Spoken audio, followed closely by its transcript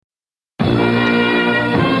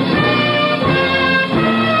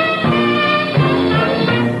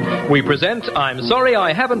We present I'm Sorry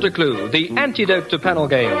I Haven't a Clue, the antidote to panel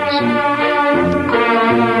games.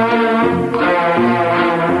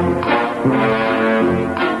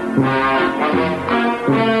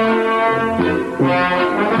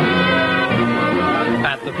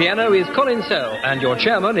 At the piano is Colin Sell, and your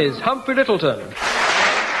chairman is Humphrey Littleton.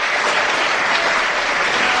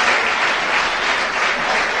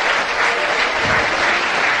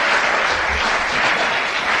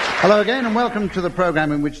 Hello again, and welcome to the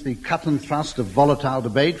programme in which the cut and thrust of volatile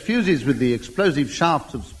debate fuses with the explosive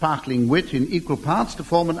shafts of sparkling wit in equal parts to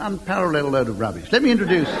form an unparalleled load of rubbish. Let me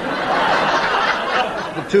introduce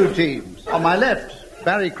the two teams. On my left,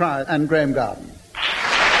 Barry Cryer and Graham Garden.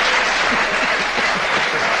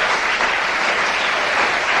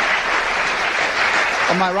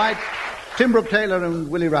 On my right, Tim Brooke-Taylor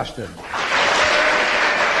and Willie Rushton.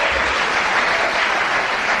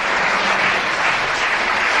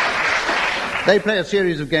 They play a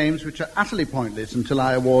series of games which are utterly pointless until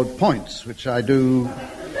I award points, which I do,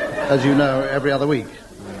 as you know, every other week.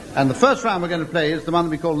 And the first round we're going to play is the one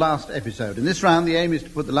that we call Last Episode. In this round, the aim is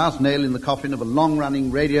to put the last nail in the coffin of a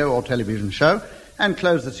long-running radio or television show and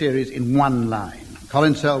close the series in one line.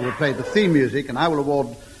 Colin Sell will play the theme music, and I will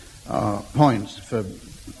award points for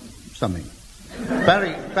something.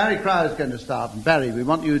 Barry Cryer is going to start. And Barry, we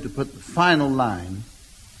want you to put the final line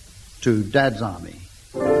to Dad's Army.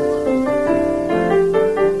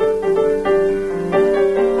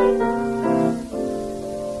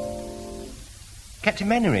 Captain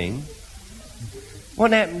Mainwaring,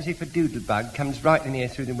 what happens if a doodlebug comes right in here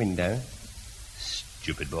through the window?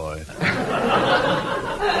 Stupid boy.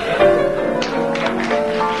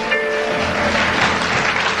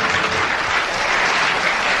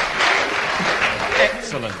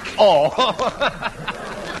 Excellent. Oh.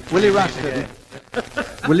 Willie Rushton,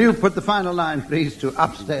 will you put the final line, please, to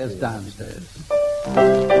Upstairs, Downstairs?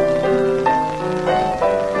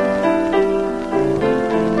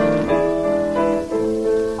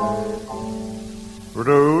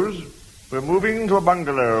 Rose, we're moving to a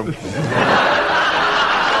bungalow.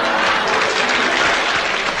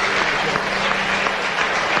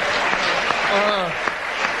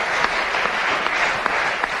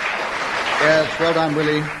 Yes, well done,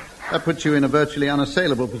 Willie. That puts you in a virtually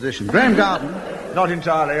unassailable position. Graham Garden. Not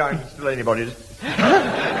entirely, I'm still anybody's.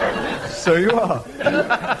 So you are.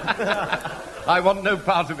 I want no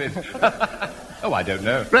part of it. Oh, I don't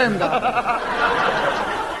know. Graham Garden.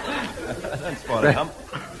 That's fine, Hump.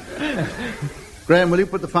 Graham, will you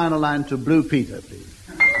put the final line to Blue Peter, please?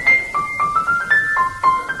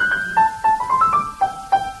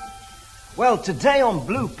 Well, today on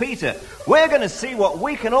Blue Peter, we're going to see what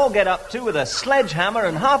we can all get up to with a sledgehammer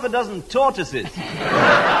and half a dozen tortoises.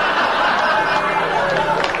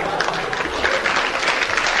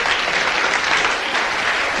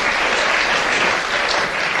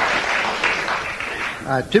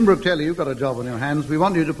 Tim Brooke-Taylor, you've got a job on your hands. We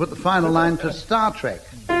want you to put the final line to Star Trek.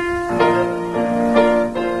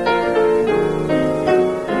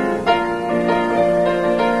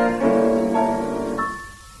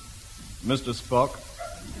 Mr. Spock.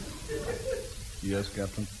 Yes,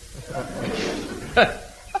 Captain.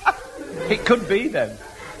 It could be, then.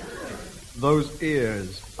 Those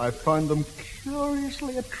ears, I find them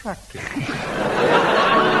curiously attractive.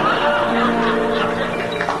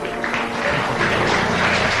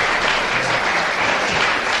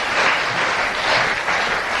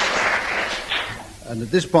 And at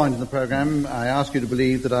this point in the programme, I ask you to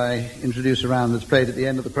believe that I introduce a round that's played at the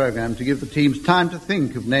end of the programme to give the teams time to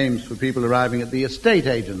think of names for people arriving at the estate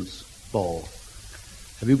agents' ball.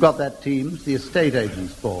 Have you got that, teams? The estate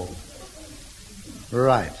agents' ball.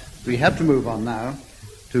 Right. We have to move on now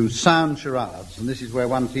to sound charades, and this is where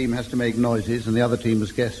one team has to make noises and the other team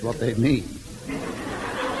must guess what they mean.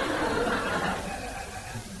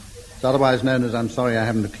 It's otherwise known as I'm Sorry I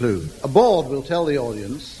Haven't a Clue. A board will tell the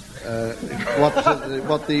audience what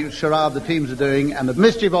the charade the teams are doing, and a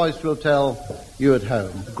misty voice will tell you at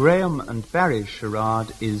home. Graham and Barry's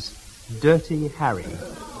charade is Dirty Harry.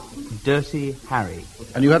 Dirty Harry.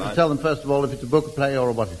 And you have to tell them, first of all, if it's a book, a play,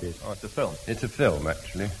 or what it is. Oh, it's a film. It's a film,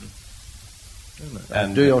 actually.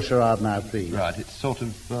 And do your charade now, please. Right, it's sort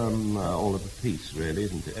of all of a piece, really,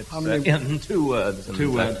 isn't it? It's 2 words.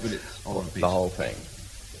 Two words, but it's all of a piece. The whole thing.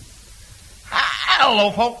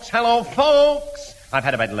 Hello, folks. Hello, folks. I've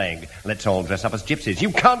had a bad leg. Let's all dress up as gypsies.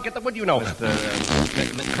 You can't get the wood, you know. Excuse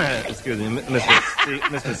me,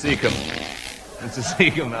 Mr. Seacombe. Mr.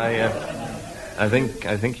 Seacombe, I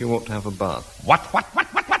think you ought to have a bath. What?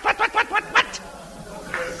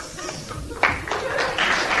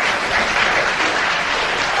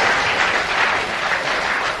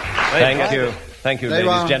 Thank you. Thank you, There you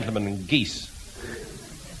ladies, are. gentlemen, and geese.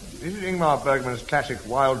 This is Ingmar Bergman's classic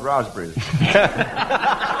Wild Raspberries.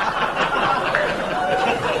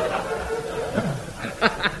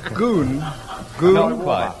 Goon. Not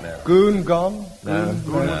quite, no. Goon gone. No.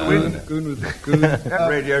 Goon with the wind. Goon with the goon. That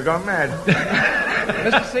radio gone mad.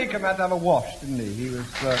 Mr. Seacombe had to have a wash, didn't he? He was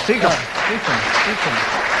Seacombe.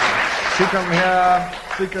 Seacombe here.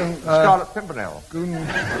 Seacombe. Scarlet Pimpernel. Goon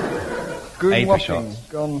Apricot. washing.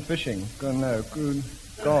 Gone fishing. Gone no. Goon.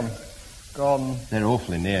 Gone. They're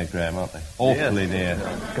awfully near, Graham, aren't they? Awfully near.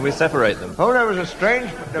 Can we separate them? Oh, there was a strange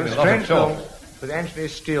of film talk. with Anthony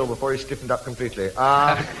Steele before he stiffened up completely.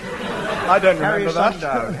 I don't Harry remember that.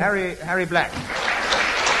 Sundown. Harry Black.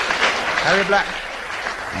 Harry Black.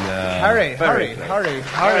 Hurry. Very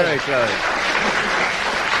close.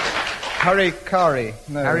 Hurry, Kari.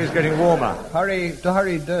 No. Harry's getting warmer. Hurry,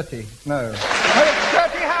 dirty. No.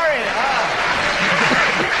 Dirty Harry!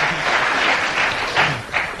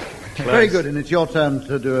 Very good, and it's your turn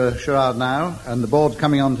to do a charade now, and the board's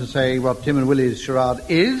coming on to say what Tim and Willie's charade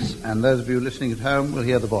is, and those of you listening at home will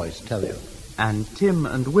hear the voice tell you. And Tim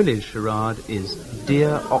and Willie's charade is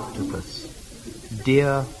Dear Octopus.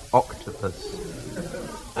 Dear Octopus.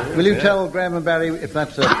 Will you tell Graham and Barry if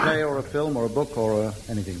that's a play or a film or a book or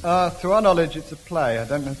anything? To our knowledge, it's a play. I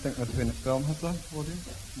don't think there's been a film, has there?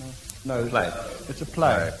 No. Play. It's a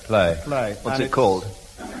play. Play. What's it called?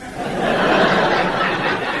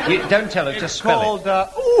 You don't tell us, just spell it.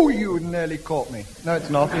 Oh, you nearly caught me. No, it's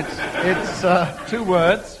not. It's 2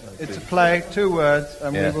 words. It's a play, 2 words,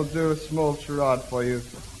 and Yeah. we will do a small charade for you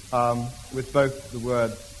with both the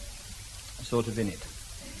word sort of in it.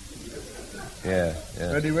 Yeah.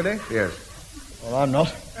 Ready, Willie? Yes. Well, I'm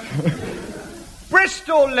not.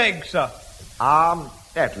 Bristol leg, sir.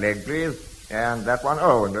 That leg, please. And that one.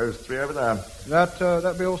 Oh, and those 3 over there.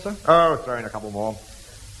 That be also? Oh, throw in a couple more.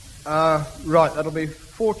 Right, that'll be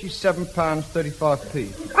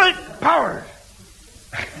 £47.35p. Great powers!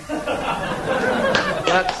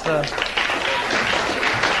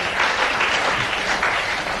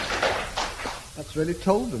 That's really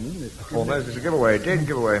told them, isn't it? Almost as a giveaway. Dead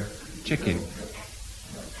giveaway. Chicken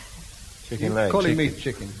You're leg. calling me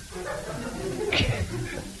chicken.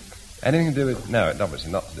 Anything to do with... No,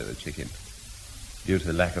 obviously not to do with chicken. Due to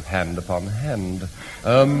the lack of hand upon hand.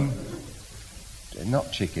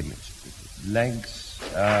 Not chicken, it's legs.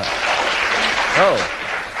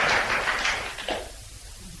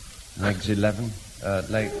 Legs 11.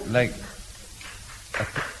 Leg.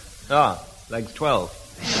 Legs 12.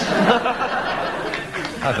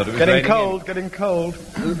 I thought it was Getting raining cold.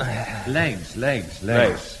 Legs.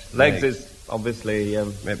 Legs is obviously...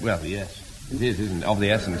 Well, yes. It is, isn't it? Of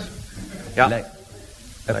the essence. Yeah.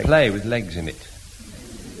 A play with legs in it.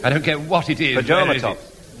 I don't care what it is. Pajama where is top. it?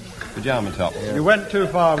 Pajama top. You went too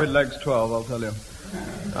far with legs 12, I'll tell you.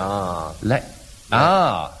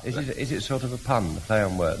 Is it sort of a pun, a play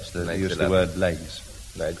on words, that Legs use the 11. word legs?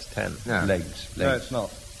 Legs 10. Yeah. Legs. No, it's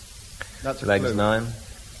not. That's a Legs clue. 9.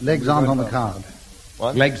 Legs aren't on the card.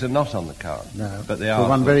 What? Legs are not on the card. No. But they For are.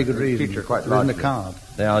 one very good reason. Feature quite There isn't a largely. card.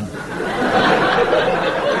 They are.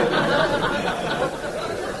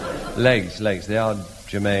 Legs. They are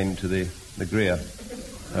germane to the Greer.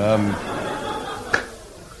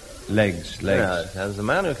 Legs. Yeah, there's a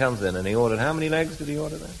man who comes in and he ordered... How many legs did he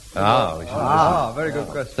order there? We should Very good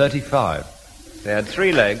question. 35. They had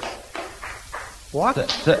 3 legs. What? We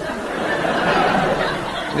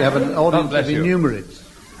have an audience bless of you. innumerates.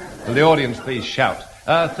 Will the audience please shout?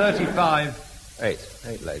 35.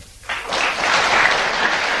 8 legs.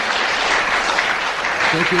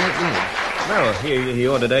 38 legs. No, he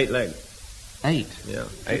ordered 8 legs. 8. Yeah,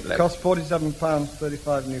 8 legs. Cost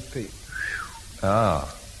 £47.35 new p.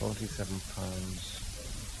 47 pounds.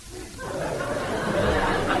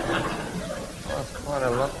 That's quite a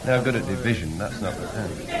lot. They're good at division. That's not the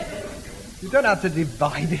thing. You don't have to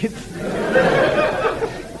divide it.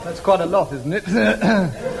 That's quite a lot, isn't it?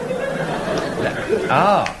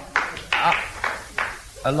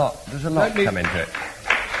 A lot. There's a lot Don't need- come into it.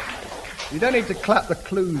 You don't need to clap the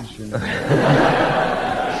clues, you know.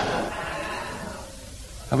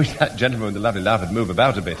 I wish that gentleman with the lovely laugh would move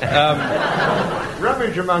about a bit.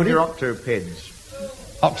 Rummage among your octopids.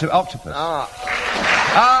 Octopus.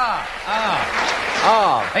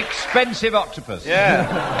 Expensive octopus. Yeah.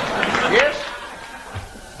 Yes?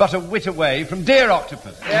 But a wit away from dear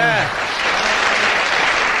octopus. Yeah.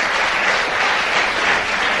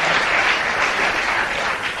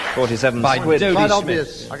 £47 By quid. Dodie Quite Smith.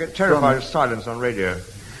 obvious. I get terrified of silence on radio.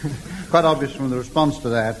 quite obvious from the response to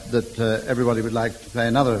that everybody would like to play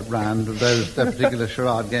another round of that particular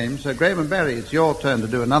charade game. So, Graham and Barry, it's your turn to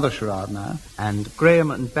do another charade now. And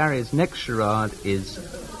Graham and Barry's next charade is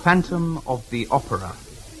Phantom of the Opera.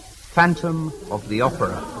 Phantom of the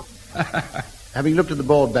Opera. Having looked at the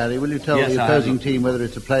board, Barry, will you tell Yes, the opposing team whether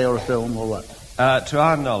it's a play or a film or what? To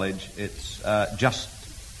our knowledge, it's just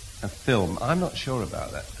a film. I'm not sure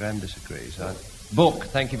about that. Graham disagrees. Book,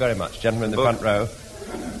 thank you very much. Gentleman in the front row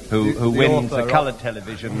who wins author, the coloured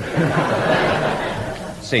television.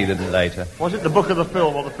 See them later. Was it the book of the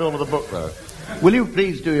film or the film of the book, though? Will you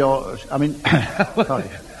please do your... sorry.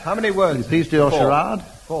 How many words? Will you please do your charade?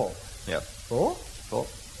 4. Yeah. 4?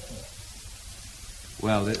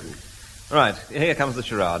 Well, Right, here comes the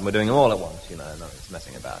charade, and we're doing them all at once, you know, no, it's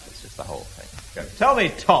messing about, it's just the whole thing. go. Tell me,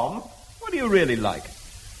 Tom, what do you really like?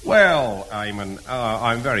 Well, Eamon,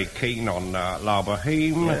 I'm very keen on La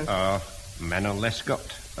Boheme, Manon Lescott,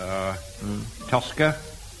 Tosca,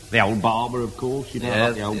 the old barber, of course. You know, I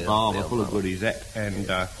like the old barber, full of goodies. And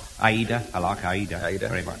Ada, I like Ada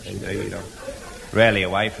very much indeed. I'm rarely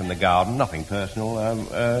away from the garden, nothing personal,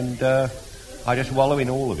 and I just wallow in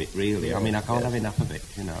all of it, really. I mean, I can't have enough of it,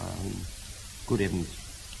 you know. I mean, good heavens.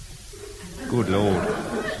 Good Lord.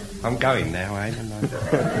 I'm going now, Eamon.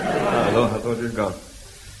 Oh, Lord, I thought you were gone.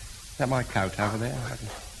 Is that my coat over there?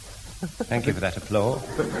 Thank you for that applause.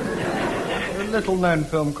 A little-known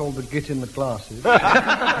film called The Git in the Glasses.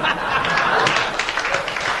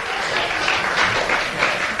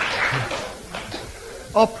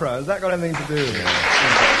 Opera, has that got anything to do with it?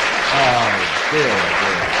 Oh, dear.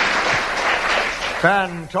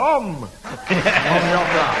 Phantom! On the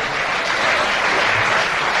opera.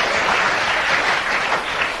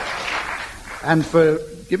 And for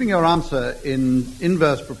giving your answer in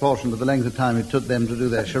inverse proportion to the length of time it took them to do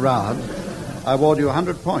their charade, I award you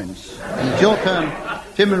 100 points. And it's your turn,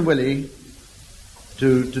 Tim and Willie,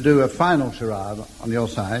 to do a final charade on your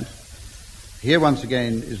side. Here once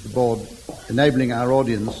again is the board enabling our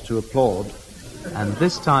audience to applaud. And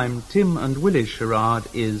this time, Tim and Willie's charade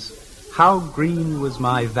is How Green Was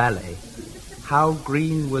My Valley? How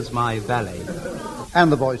Green Was My Valley?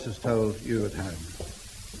 And the voice has told you at home.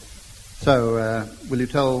 So, will you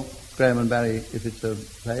tell Graham and Barry if it's a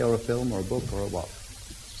play or a film or a book or a what?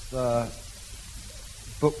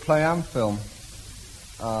 Book, play and film.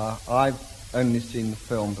 I've only seen the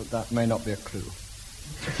film, but that may not be a clue.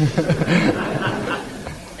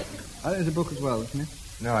 I think it's a book as well, isn't it?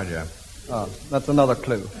 No idea. Oh, that's another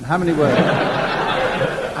clue. And how many words?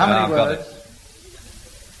 How many I've got words?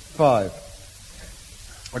 5.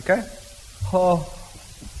 Okay. Oh,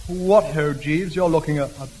 what ho, Jeeves? You're looking a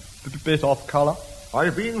bit off colour.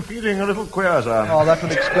 I've been feeling a little queer, sir. Oh, that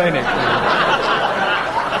would explain it.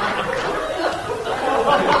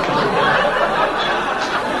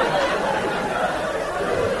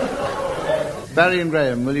 Barry and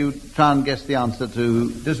Graham, will you try and guess the answer to...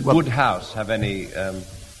 Does Woodhouse have any...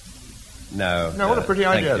 No. No, what a pretty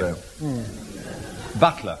thank idea, you. though.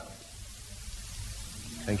 Butler.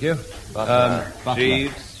 Thank you. Butler, Butler.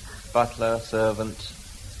 Jeeves, butler, servant,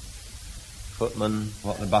 footman,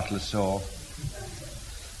 What the butler saw.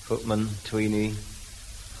 footman, tweenie.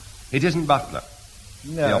 It isn't Butler,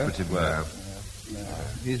 No. the operative word.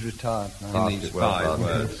 He's retired now. In these 5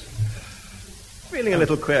 words. Feeling a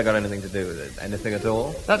little queer, got anything to do with it? Anything at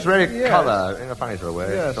all? That's very Yes. colour, in a funny sort of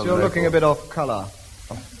way. Yes, It's you're looking a bit off colour.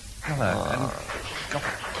 Hello.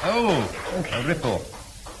 Oh, a ripple.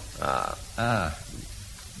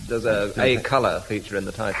 Does a colour feature in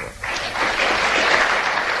the title?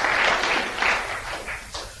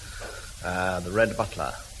 The Red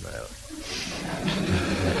Butler.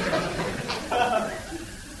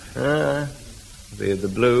 No. The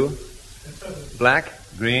blue. Black.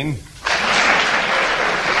 Green.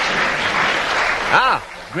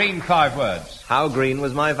 Green 5 words. How green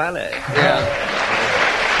was my valley? Yeah.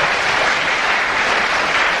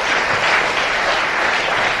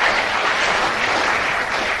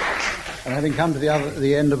 And having come to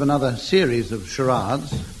the end of another series of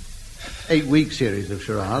charades, 8-week series of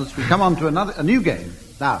charades, we come on to a new game.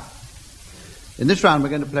 Now, in this round we're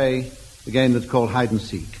going to play the game that's called hide and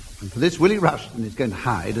seek. And for this, Willie Rushton is going to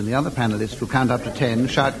hide, and the other panellists will count up to 10,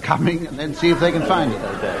 shout coming, and then see if they can find it.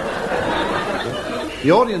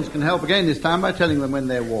 The audience can help again this time by telling them when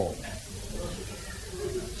they're warm.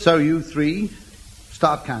 So you 3,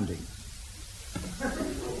 start counting.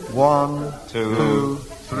 1, 2,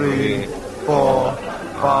 3, 4,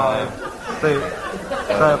 5, 6,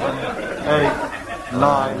 7, 8,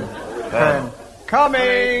 9, 10.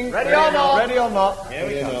 Coming! Ready or not? Ready or not?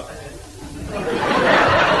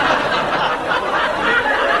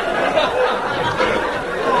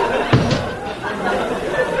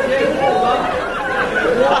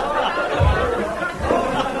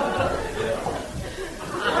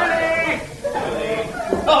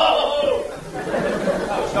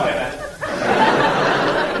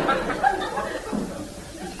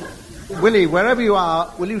 Willie, wherever you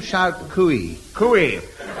are, will you shout cooey? Cooey.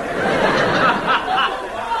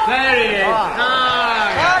 There he is.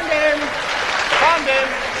 Found him! Found him!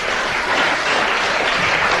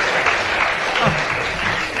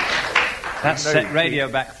 That set radio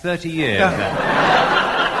back 30 years.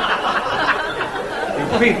 You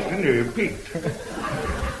peeked, didn't you? You peeked.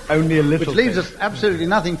 Only a little Which leaves bit. us absolutely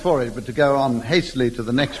nothing for it but to go on hastily to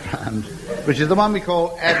the next round, which is the one we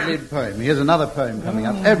call ad-lib poem. Here's another poem coming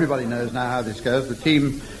up. Everybody knows now how this goes. The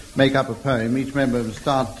team make up a poem. Each member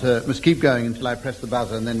must keep going until I press the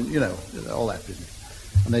buzzer, and then, all that business.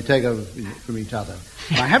 And they take over from each other.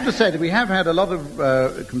 I have to say that we have had a lot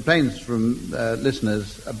of complaints from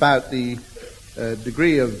listeners about the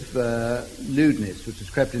degree of lewdness which has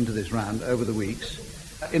crept into this round over the weeks.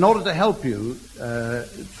 In order to help you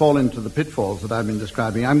fall into the pitfalls that I've been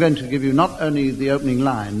describing, I'm going to give you not only the opening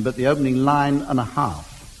line, but the opening line and a half,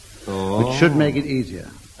 which should make it easier.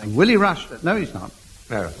 And Willie Rush... No, he's not.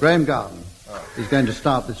 No. Graham Garden is going to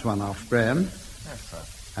start this one off. Graham? Yes, sir.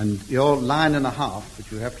 And your line and a half,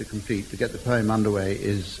 which you have to complete to get the poem underway,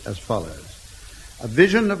 is as follows. A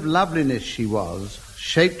vision of loveliness she was,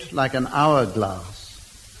 shaped like an hourglass.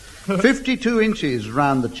 52 inches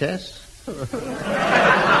round the chest.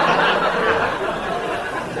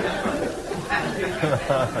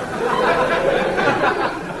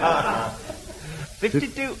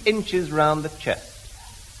 52 inches round the chest.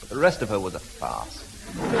 But the rest of her was a farce.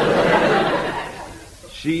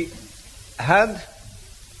 She had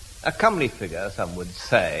a comely figure, some would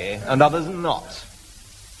say, and others not.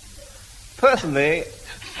 Personally,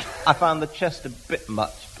 I found the chest a bit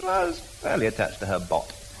much, but I was fairly attached to her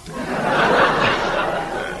bot.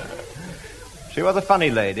 She was a funny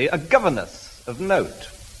lady, a governess of note.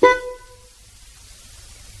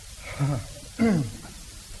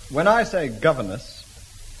 When I say governess,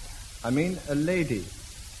 I mean a lady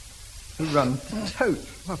who runs the tote.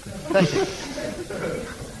 What pathetic.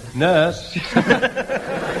 Nurse.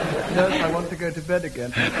 Nurse, I want to go to bed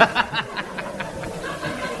again.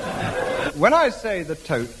 When I say the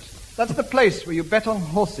tote, that's the place where you bet on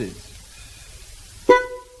horses.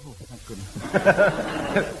 Oh, thank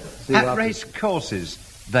goodness. At race courses,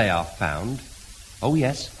 they are found. Oh,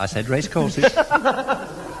 yes, I said race courses.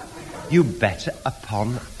 You bet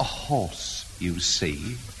upon a horse, you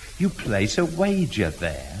see. You place a wager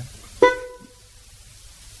there.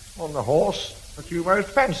 On the horse that you most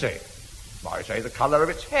fancy. I say the colour of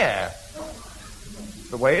its hair.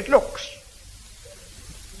 The way it looks.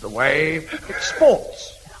 The way it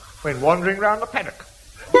sports when wandering round the paddock.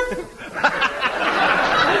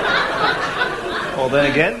 Or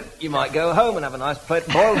then again, you might go home and have a nice plate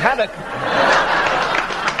of boiled haddock.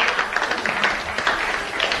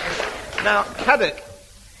 Now, haddock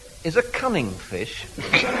is a cunning fish,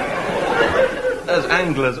 as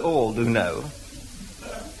anglers all do know.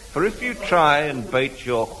 For if you try and bait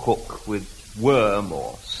your hook with worm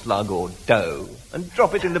or slug or dough and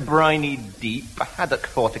drop it in the briny deep, a haddock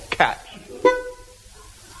for to catch.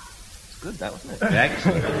 It's good, that, wasn't it?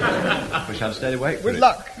 Excellent. Wish I'd stayed awake for With it.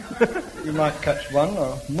 luck, you might catch one,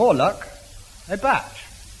 or more luck, a batch.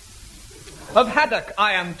 Of haddock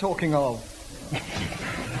I am talking of.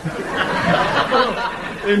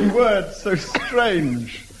 In words so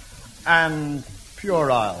strange and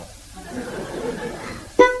puerile.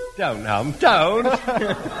 Don't, don't.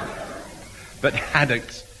 But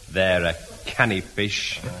haddocks, they're a canny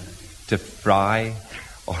fish to fry,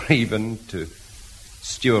 or even to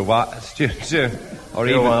stew while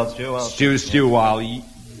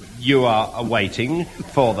you are awaiting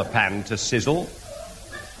for the pan to sizzle.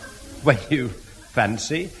 When you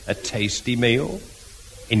fancy a tasty meal,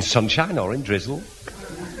 in sunshine or in drizzle,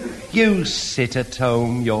 you sit at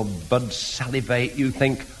home, your buds salivate, you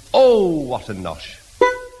think, oh, what a nosh.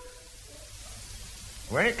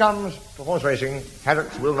 When it comes to horse racing,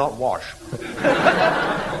 haddocks will not wash.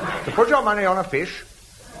 To put your money on a fish,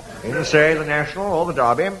 in, say, the National or the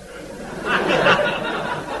Derby.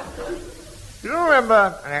 You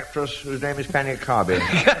remember an actress whose name is Fanny Carby?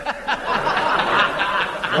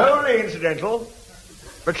 Wholly incidental,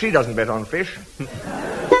 but she doesn't bet on fish.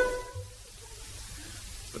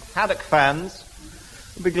 But haddock fans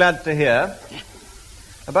will be glad to hear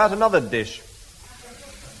about another dish.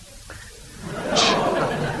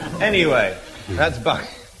 Anyway, that's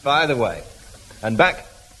by the way. And back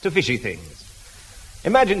to fishy things.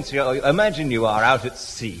 Imagine you are out at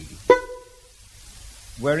sea.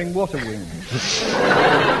 Wearing water wings.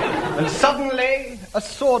 And suddenly a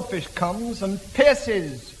swordfish comes and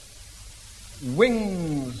pierces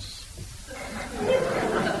wings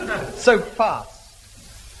so fast.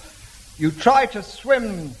 You try to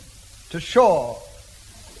swim to shore,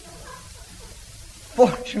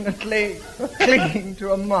 unfortunately clinging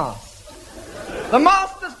to a mast. The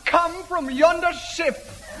mast has come from yonder ship.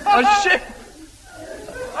 A ship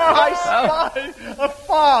I spy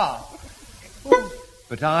afar.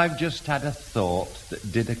 But I've just had a thought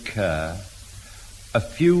that did occur a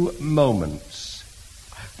few moments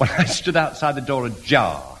when I stood outside the door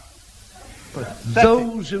ajar.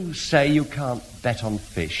 Those who say you can't bet on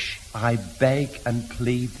fish, I beg and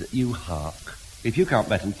plead that you hark. If you can't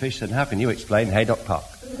bet on fish, then how can you explain Haydock Park?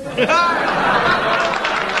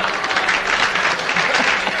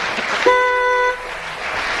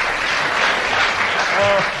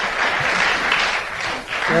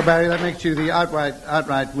 Well, Barry, that makes you the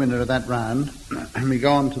outright winner of that round. We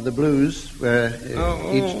go on to the blues, where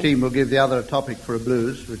each team will give the other a topic for a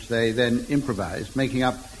blues, which they then improvise, making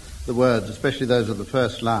up the words, especially those of the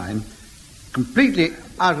first line, completely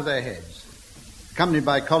out of their heads. Accompanied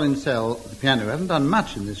by Colin Sell at the piano, who hasn't done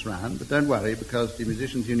much in this round, but don't worry, because the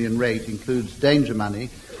Musicians' Union rate includes danger money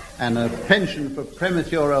and a pension for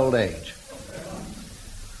premature old age.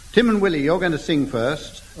 Tim and Willie, you're going to sing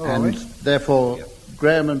first, and therefore... Yep.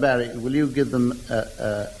 Graham and Barry, will you give them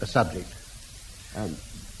a subject?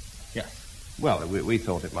 Yes. Well, we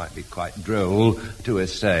thought it might be quite droll to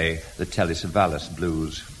essay the Telly Savalas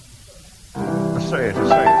blues. Essay it.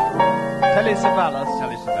 Telly Savalas.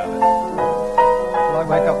 Will I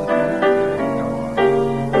wake up this morning?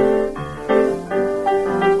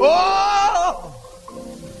 Oh!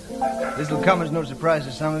 This will come as no surprise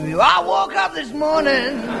to some of you. I woke up this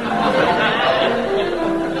morning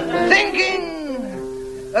thinking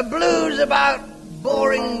a blues about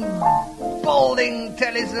boring, balding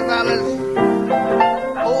Telly Savalas.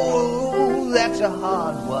 Oh, that's a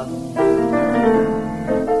hard one.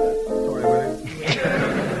 Sorry, Willie.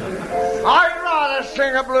 I'd rather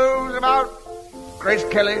sing a blues about Grace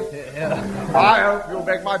Kelly. Yeah. I hope you'll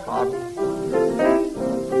beg my pardon.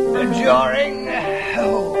 During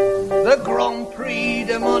the Grand Prix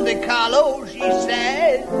de Monte Carlo, she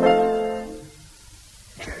said...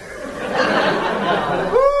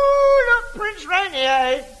 Prince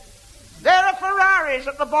Rainier, there are Ferraris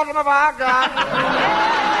at the bottom of our garden.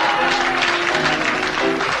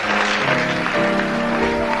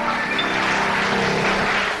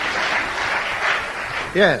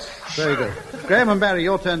 Yes, very good. Graham and Barry,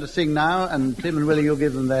 your turn to sing now, and Tim and Willie, you'll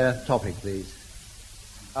give them their topic, please.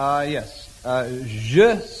 Yes.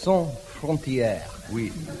 Je sans frontières.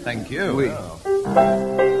 Oui, thank you. Oui.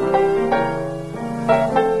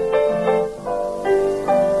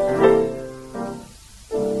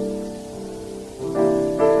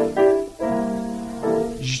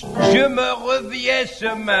 Je me reviens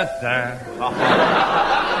ce matin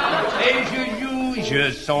et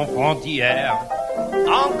je sans frontières.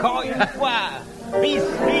 Encore une fois, bis.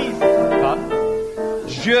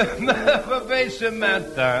 Je me réveille ce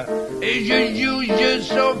matin et je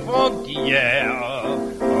sans frontières.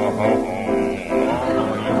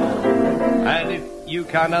 And if you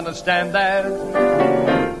can't understand that,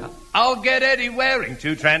 I'll get Eddie Waring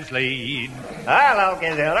to translate. I'll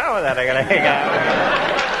get it over that.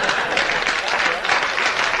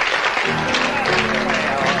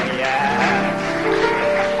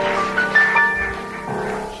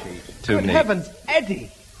 Good heavens, Eddie!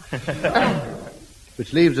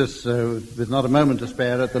 Which leaves us with not a moment to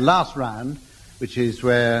spare at the last round, which is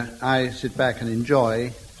where I sit back and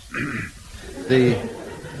enjoy the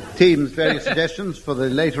team's various suggestions for the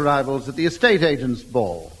late arrivals at the estate agent's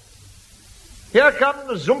ball. Here come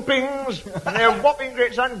the Zumpings and their whopping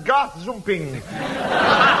great son Garth Zumping.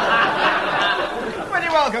 Very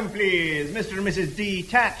welcome, please, Mr. and Mrs.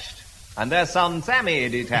 Detached, and their son Sammy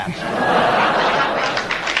Detached.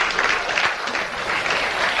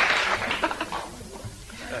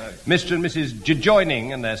 Mr. and Mrs.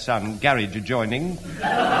 Jejoining and their son, Gary Jejoining.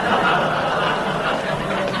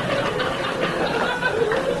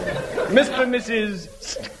 Mr. and Mrs.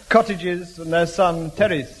 Cottages and their son,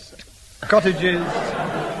 Terry Cottages,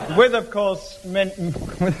 with, of course,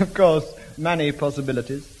 many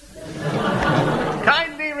possibilities.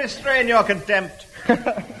 Kindly restrain your contempt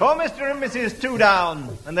for Mr. and Mrs. Two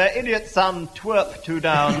Down and their idiot son, Twerp Two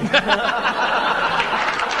Down.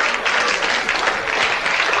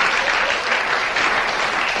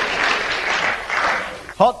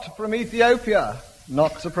 Hot from Ethiopia,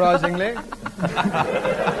 not surprisingly.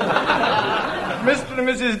 Mr. and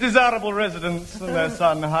Mrs. Desirable Residents and their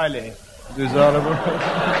son, Highly Desirable.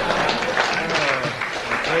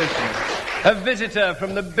 A visitor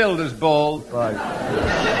from the Builders' Ball. Right.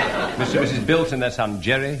 Mr. and Mrs. Built and their son,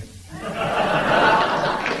 Jerry.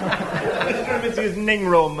 Mr. and Mrs.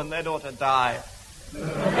 Ningram and their daughter, Di.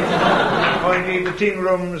 Oh, indeed, the ting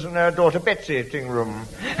rooms and her daughter Betsy ting room.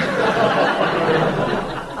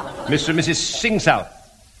 Mr. and Mrs. Singsouth,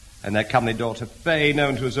 and their comely daughter Faye,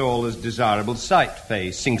 known to us all as Desirable Sight, Faye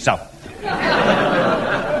Singsouth.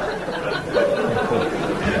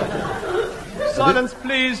 Silence,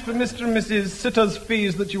 please, for Mr. and Mrs. Sitters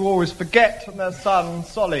Fees that you always forget, and their son,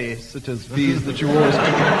 Solly Sitters Fees that you always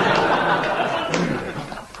forget.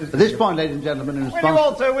 At this point, ladies and gentlemen, in Will you response...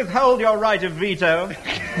 also withhold your right of veto?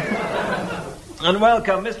 And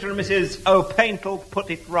welcome Mr. and Mrs. O'Paintal Put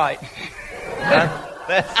It Right. And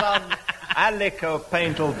their son, Alec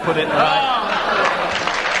O'Paintal Put It Right.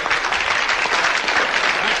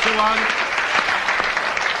 That's the one.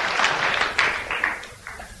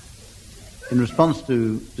 In response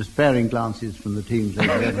to despairing glances from the teams,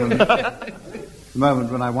 ladies and gentlemen, the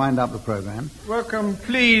moment when I wind up the programme. Welcome,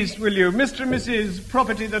 please, will you, Mr. and Mrs.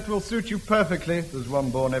 Property that will suit you perfectly. There's one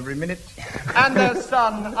born every minute. And their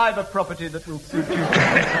son, Ivor Property that will suit you.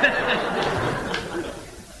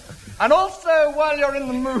 And also, while you're in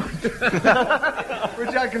the mood,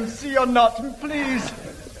 which I can see you're not, please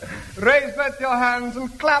raise both your hands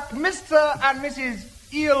and clap Mr. and Mrs.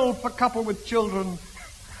 Eel for couple with children.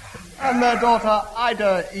 And their daughter,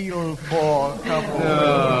 Ida Eel, for couple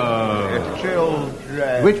with children.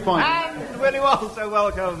 At which point... And will you also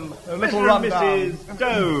welcome A little Mr. and rundown. Mrs.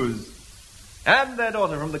 Doze. And their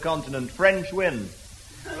daughter from the continent, French Win.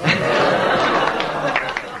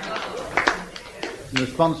 In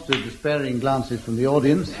response to despairing glances from the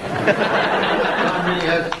audience, it really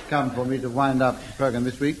has come for me to wind up the programme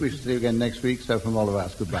this week. We shall see you again next week, so from all of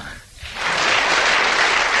us, goodbye.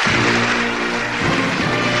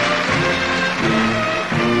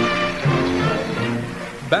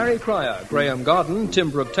 Barry Cryer, Graham Garden, Tim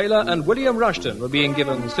Brooke-Taylor and William Rushton were being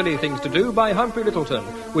given Silly Things to Do by Humphrey Littleton,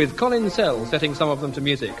 with Colin Sell setting some of them to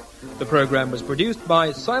music. The programme was produced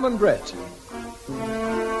by Simon Brett.